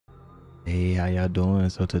Hey, how y'all doing?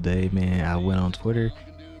 So today, man, I went on Twitter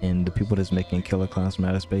and the people that's making Killer Clowns from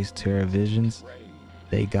Outer Space Terra Visions,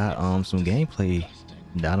 they got some gameplay.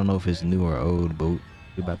 I don't know if it's new or old, but we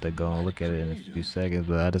about to go and look at it in a few seconds.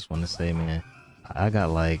 But I just want to say, man, I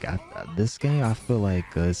got like this game. I feel like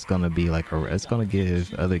it's gonna be like it's gonna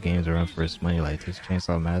give other games a run for its money. Like this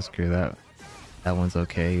Chainsaw Massacre, that one's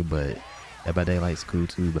okay, but Dead by Daylight's cool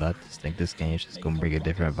too. But I just think this game's just gonna bring a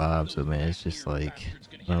different vibe. So man, it's just like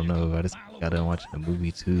I don't know. I just got done watching the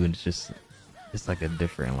movie too, and it's like a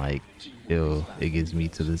different like feel it gives me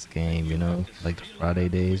to this game. You know, like the Friday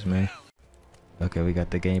days, man. Okay, we got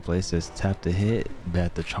the gameplay. It says tap to hit,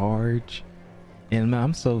 bat to charge. And man,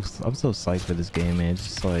 I'm so psyched for this game, man.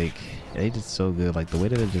 Just like they just so good. Like the way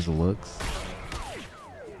that it just looks.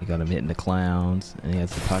 You got him hitting the clowns, and he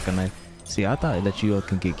has the pocket knife. See, I thought that you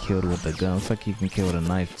can get killed with a gun. Looks like you can kill with a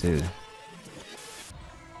knife too.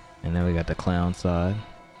 And then we got the clown side.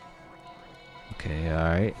 Okay,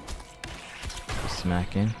 alright.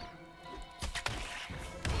 Smacking.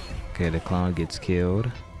 Okay, the clown gets killed.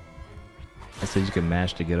 I said you can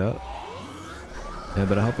mash to get up. Yeah,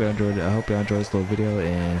 but I hope you enjoyed it. I hope you enjoyed this little video,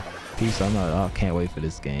 and peace. I can't wait for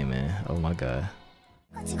this game, man. Oh my god.